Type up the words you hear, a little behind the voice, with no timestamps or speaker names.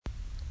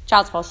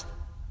Child's pose.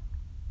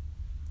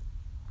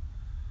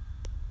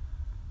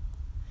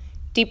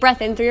 Deep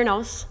breath in through your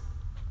nose.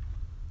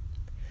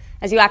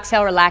 As you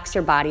exhale, relax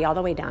your body all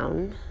the way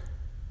down.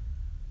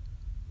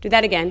 Do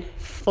that again.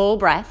 Full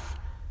breath.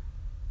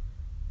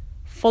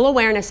 Full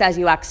awareness as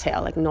you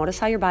exhale. Like notice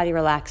how your body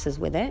relaxes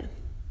with it. And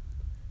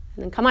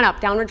then come on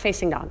up, downward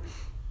facing dog.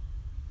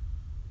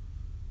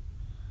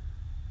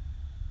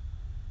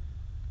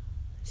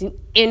 As you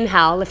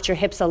inhale, lift your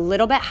hips a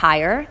little bit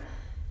higher.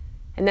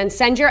 And then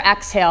send your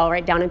exhale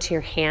right down into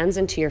your hands,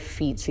 into your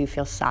feet so you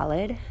feel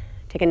solid.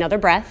 Take another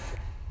breath.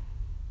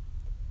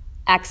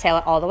 Exhale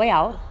it all the way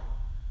out.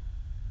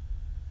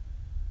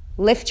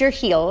 Lift your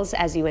heels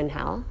as you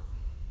inhale.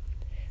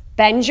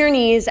 Bend your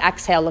knees,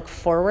 exhale, look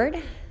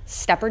forward.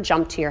 Step or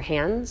jump to your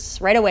hands.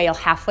 Right away, you'll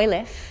halfway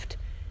lift.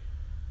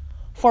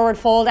 Forward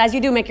fold. As you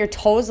do, make your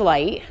toes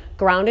light.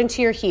 Ground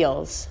into your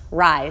heels.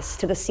 Rise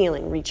to the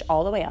ceiling. Reach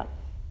all the way up.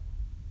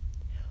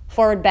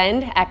 Forward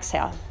bend,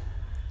 exhale.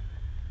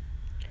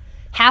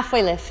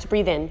 Halfway lift,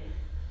 breathe in.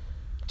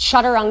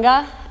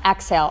 Chaturanga,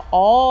 exhale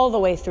all the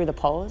way through the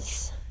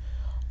pose.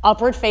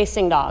 Upward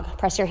facing dog,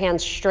 press your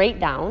hands straight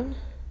down.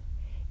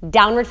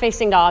 Downward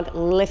facing dog,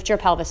 lift your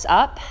pelvis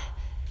up.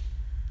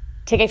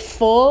 Take a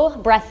full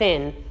breath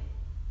in.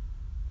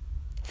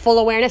 Full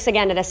awareness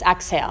again to this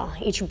exhale.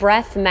 Each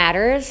breath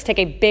matters. Take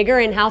a bigger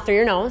inhale through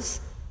your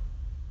nose.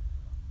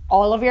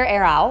 All of your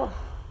air out.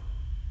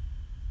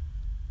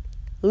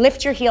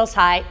 Lift your heels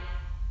high.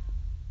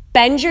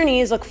 Bend your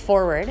knees, look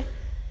forward.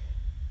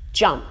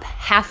 Jump,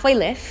 halfway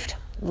lift.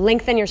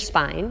 Lengthen your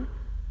spine.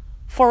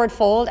 Forward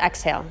fold,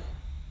 exhale.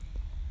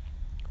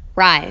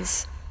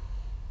 Rise.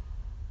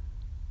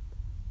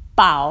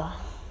 Bow.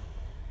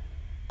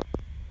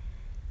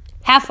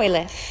 Halfway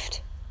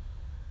lift.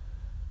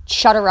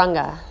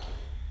 Chaturanga.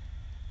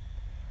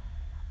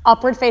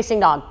 Upward facing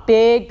dog.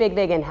 Big, big,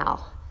 big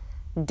inhale.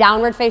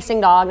 Downward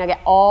facing dog. Now get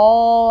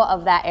all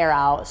of that air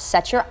out.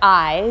 Set your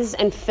eyes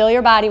and fill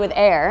your body with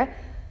air.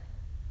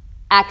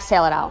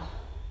 Exhale it out.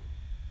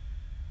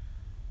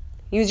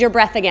 Use your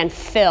breath again.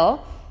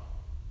 Fill.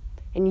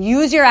 And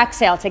use your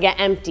exhale to get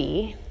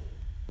empty.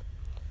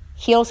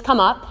 Heels come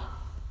up.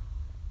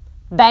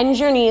 Bend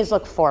your knees,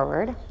 look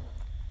forward.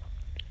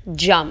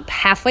 Jump,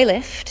 halfway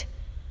lift.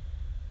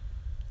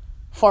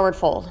 Forward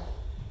fold.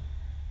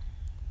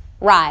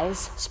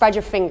 Rise, spread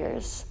your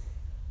fingers.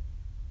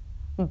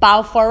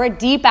 Bow forward,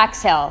 deep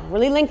exhale.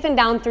 Really lengthen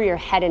down through your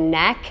head and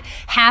neck.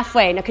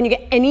 Halfway. Now can you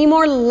get any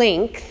more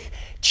length?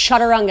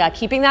 Chaturanga,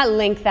 keeping that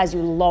length as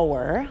you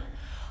lower.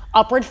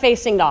 Upward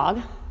facing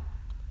dog.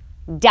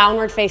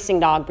 Downward facing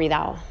dog, breathe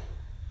out.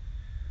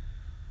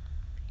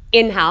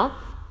 Inhale.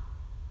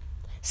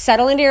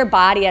 Settle into your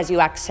body as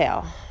you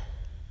exhale.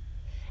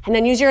 And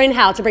then use your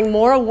inhale to bring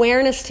more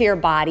awareness to your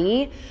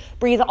body.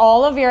 Breathe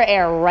all of your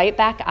air right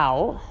back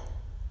out.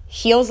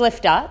 Heels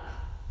lift up.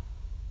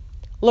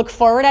 Look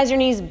forward as your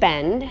knees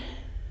bend.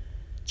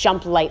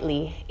 Jump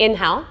lightly.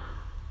 Inhale.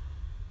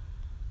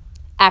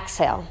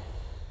 Exhale.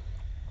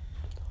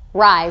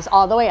 Rise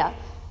all the way up.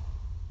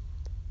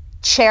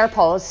 Chair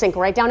pose. Sink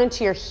right down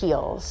into your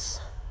heels.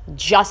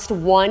 Just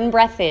one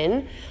breath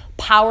in.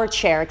 Power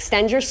chair.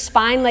 Extend your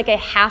spine like a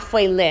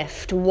halfway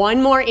lift.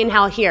 One more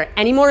inhale here.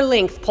 Any more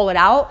length, pull it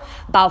out.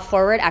 Bow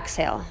forward,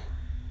 exhale.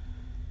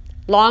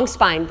 Long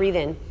spine, breathe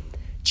in.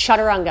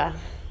 Chaturanga.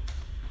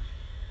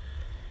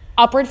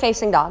 Upward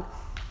facing dog.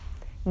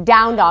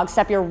 Down dog.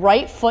 Step your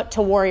right foot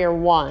to warrior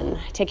one.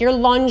 Take your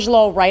lunge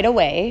low right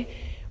away.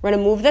 We're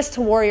going to move this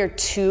to warrior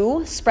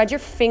two. Spread your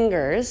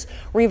fingers.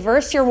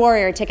 Reverse your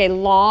warrior. Take a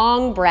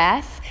long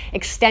breath.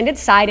 Extended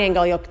side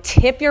angle. You'll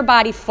tip your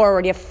body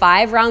forward. You have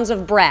 5 rounds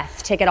of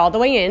breath. Take it all the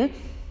way in.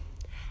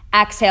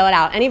 Exhale it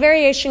out. Any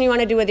variation you want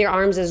to do with your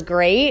arms is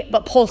great,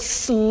 but pull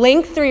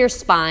length through your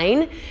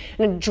spine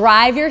and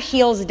drive your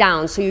heels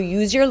down so you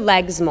use your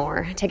legs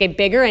more. Take a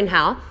bigger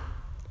inhale.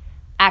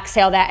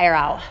 Exhale that air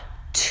out.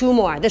 2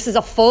 more. This is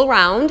a full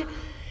round.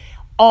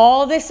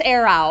 All this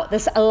air out,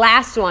 this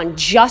last one,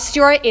 just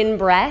your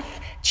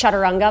in-breath.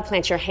 Chaturanga,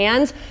 plant your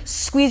hands.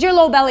 Squeeze your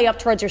low belly up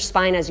towards your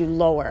spine as you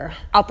lower.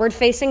 Upward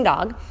facing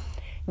dog.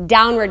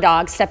 Downward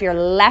dog, step your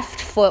left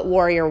foot,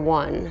 warrior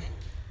one.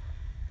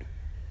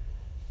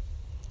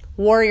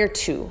 Warrior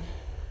two.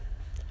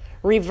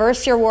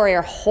 Reverse your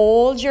warrior,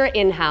 hold your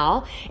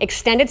inhale.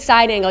 Extended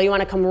side angle, you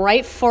want to come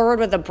right forward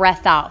with the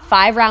breath out.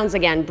 5 rounds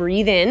again,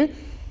 breathe in.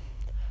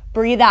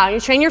 Breathe out. You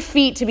train your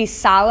feet to be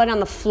solid on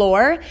the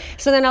floor.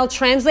 So then I'll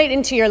translate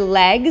into your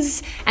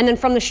legs. And then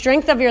from the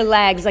strength of your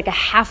legs, like a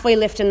halfway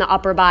lift in the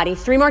upper body.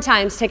 3 more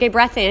times. Take a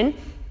breath in.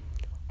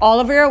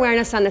 All of your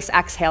awareness on this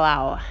exhale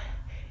out.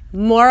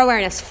 More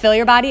awareness. Fill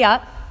your body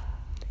up.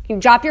 You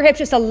drop your hips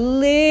just a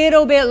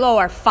little bit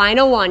lower.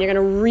 Final one. You're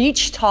going to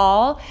reach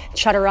tall.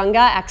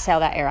 Chaturanga. Exhale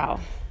that air out.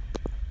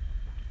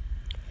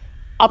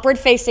 Upward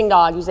facing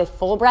dog, use a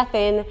full breath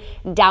in.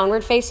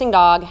 Downward facing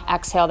dog,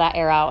 exhale that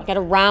air out. Get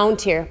a round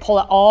here. Pull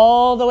it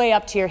all the way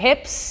up to your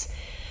hips.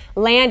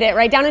 Land it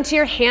right down into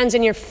your hands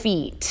and your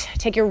feet.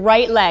 Take your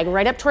right leg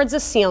right up towards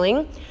the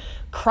ceiling.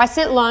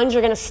 Crescent lunge,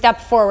 you're gonna step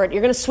forward.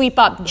 You're gonna sweep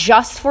up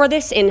just for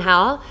this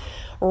inhale.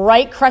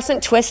 Right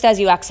crescent twist as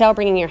you exhale,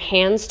 bringing your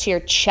hands to your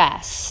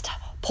chest.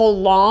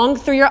 Pull long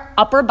through your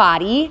upper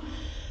body.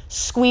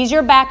 Squeeze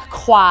your back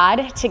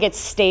quad to get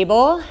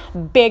stable.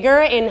 Bigger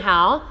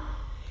inhale.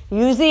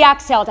 Use the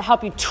exhale to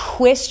help you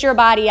twist your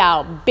body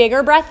out.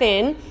 Bigger breath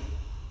in.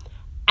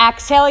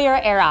 Exhale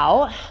your air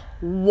out.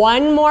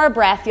 One more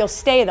breath. You'll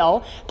stay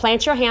though.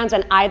 Plant your hands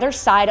on either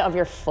side of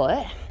your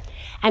foot.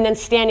 And then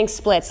standing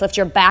splits. Lift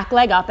your back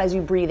leg up as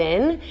you breathe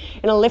in.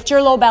 And lift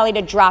your low belly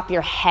to drop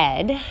your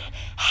head.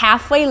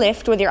 Halfway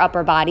lift with your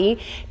upper body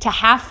to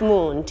half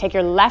moon. Take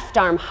your left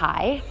arm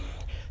high.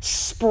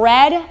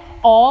 Spread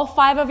all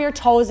 5 of your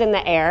toes in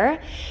the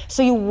air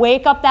so you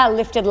wake up that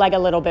lifted leg a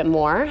little bit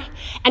more.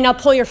 And now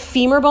pull your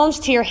femur bones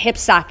to your hip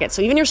socket.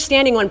 So even your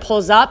standing one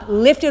pulls up,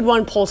 lifted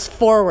one pulls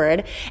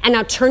forward. And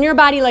now turn your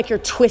body like you're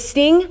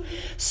twisting.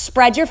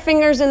 Spread your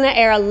fingers in the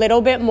air a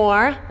little bit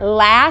more.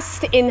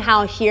 Last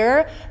inhale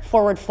here,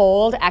 forward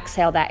fold,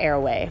 exhale that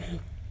airway.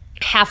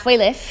 Halfway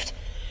lift,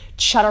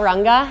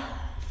 chaturanga.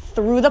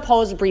 Through the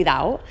pose, breathe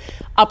out.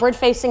 Upward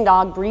facing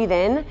dog, breathe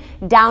in.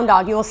 Down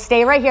dog, you will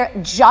stay right here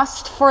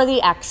just for the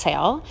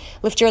exhale.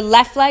 Lift your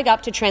left leg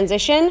up to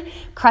transition.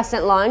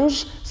 Crescent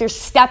lunge. So you're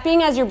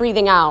stepping as you're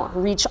breathing out.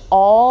 Reach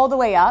all the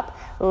way up.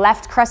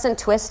 Left crescent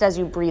twist as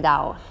you breathe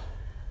out.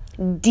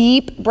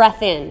 Deep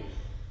breath in.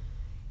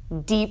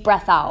 Deep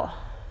breath out.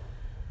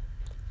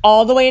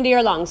 All the way into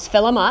your lungs.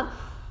 Fill them up.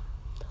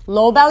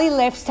 Low belly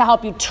lifts to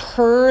help you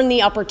turn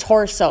the upper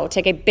torso.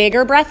 Take a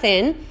bigger breath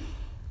in.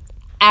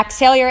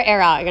 Exhale your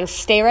air out. You're going to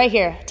stay right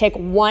here. Take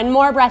one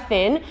more breath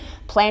in.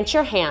 Plant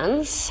your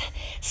hands.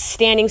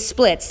 Standing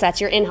splits.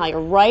 That's your inhale. Your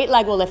right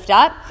leg will lift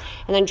up.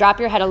 And then drop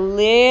your head a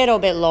little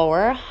bit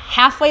lower.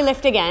 Halfway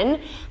lift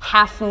again.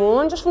 Half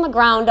moon. Just from the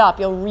ground up,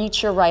 you'll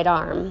reach your right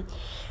arm.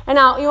 And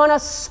now you want to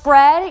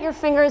spread your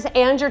fingers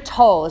and your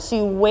toes so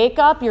you wake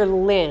up your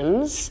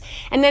limbs.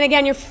 And then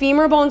again, your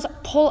femur bones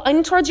pull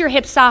in towards your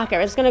hip socket.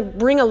 It's going to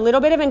bring a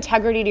little bit of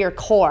integrity to your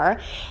core.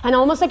 And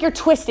almost like you're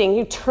twisting,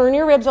 you turn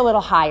your ribs a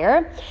little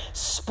higher.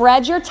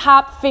 Spread your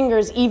top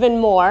fingers even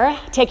more.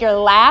 Take your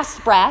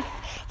last breath.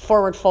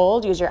 Forward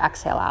fold. Use your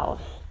exhale out.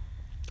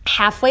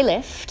 Halfway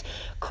lift.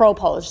 Crow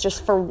pose.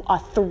 Just for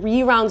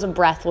 3 rounds of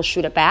breath, we'll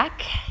shoot it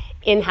back.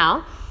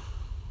 Inhale.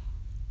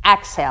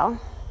 Exhale.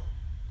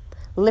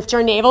 Lift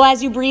your navel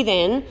as you breathe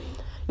in.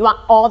 You want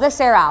all this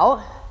air out.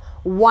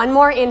 One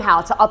more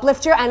inhale to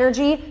uplift your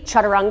energy.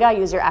 Chaturanga,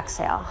 use your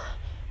exhale.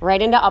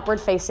 Right into upward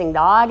facing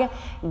dog.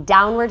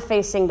 Downward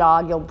facing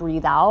dog, you'll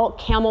breathe out.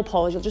 Camel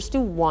pose, you'll just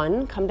do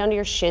 1. Come down to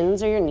your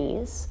shins or your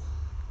knees.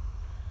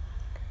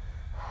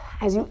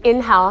 As you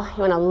inhale,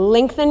 you want to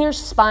lengthen your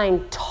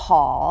spine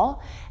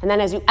tall. And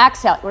then as you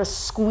exhale, you want to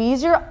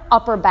squeeze your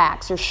upper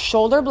back. So your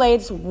shoulder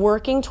blades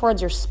working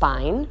towards your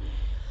spine.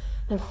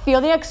 And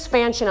feel the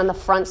expansion on the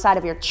front side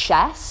of your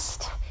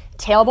chest.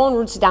 Tailbone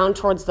roots down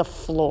towards the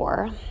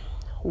floor.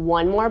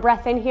 One more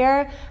breath in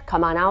here.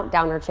 Come on out,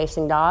 downward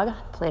facing dog.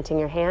 Planting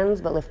your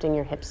hands, but lifting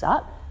your hips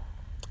up.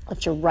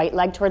 Lift your right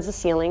leg towards the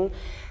ceiling.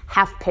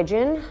 Half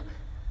pigeon,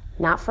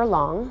 not for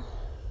long.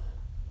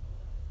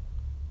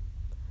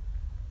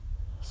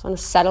 Just want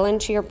to settle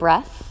into your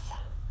breath.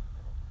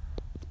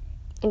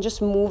 And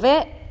just move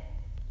it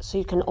so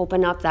you can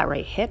open up that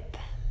right hip.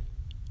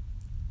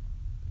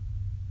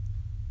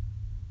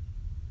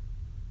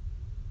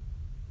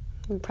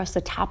 And press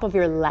the top of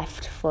your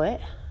left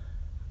foot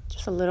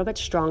just a little bit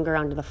stronger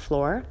onto the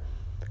floor.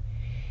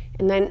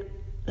 And then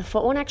the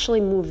foot won't actually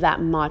move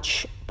that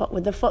much, but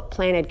with the foot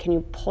planted, can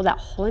you pull that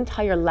whole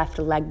entire left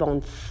leg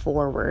bone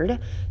forward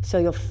so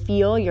you'll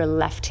feel your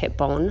left hip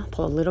bone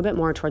pull a little bit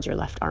more towards your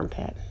left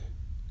armpit.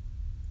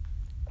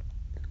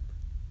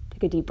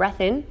 Take a deep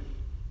breath in.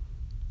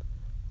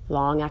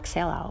 Long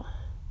exhale out.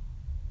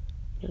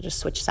 You'll just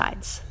switch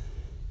sides.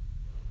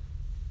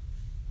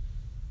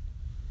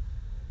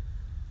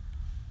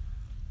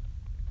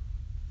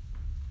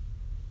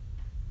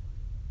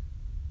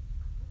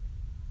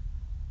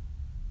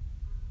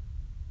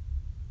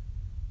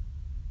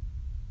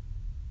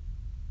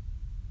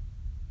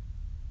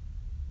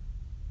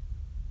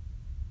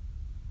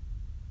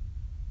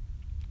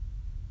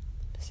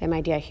 Same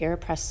idea here.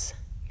 Press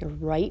your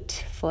right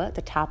foot,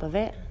 the top of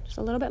it. Just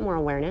a little bit more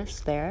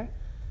awareness there.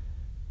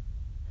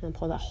 And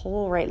pull that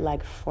whole right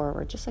leg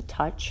forward, just a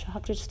touch.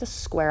 Help you just to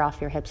square off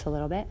your hips a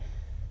little bit.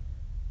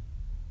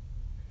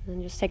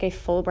 And just take a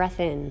full breath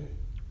in.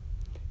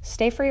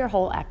 Stay for your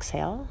whole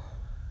exhale.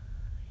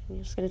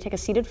 You're just going to take a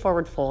seated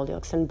forward fold. You'll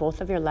extend both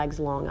of your legs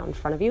long out in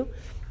front of you.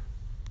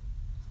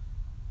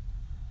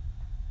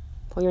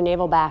 Pull your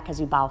navel back as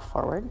you bow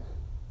forward.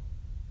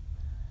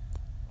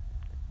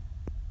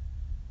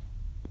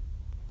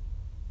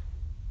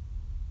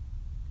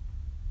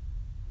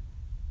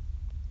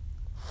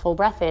 Full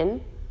breath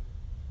in.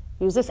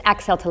 Use this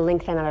exhale to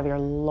lengthen out of your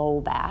low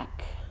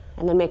back.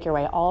 And then make your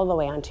way all the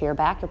way onto your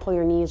back. You'll pull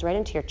your knees right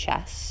into your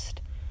chest.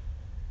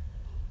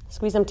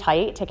 Squeeze them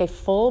tight. Take a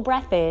full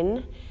breath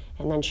in.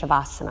 And then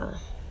Shavasana.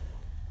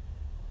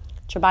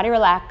 Let your body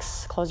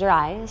relax, close your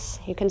eyes.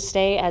 You can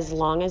stay as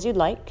long as you'd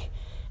like.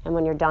 And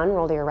when you're done,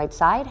 roll to your right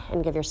side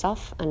and give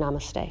yourself a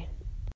namaste.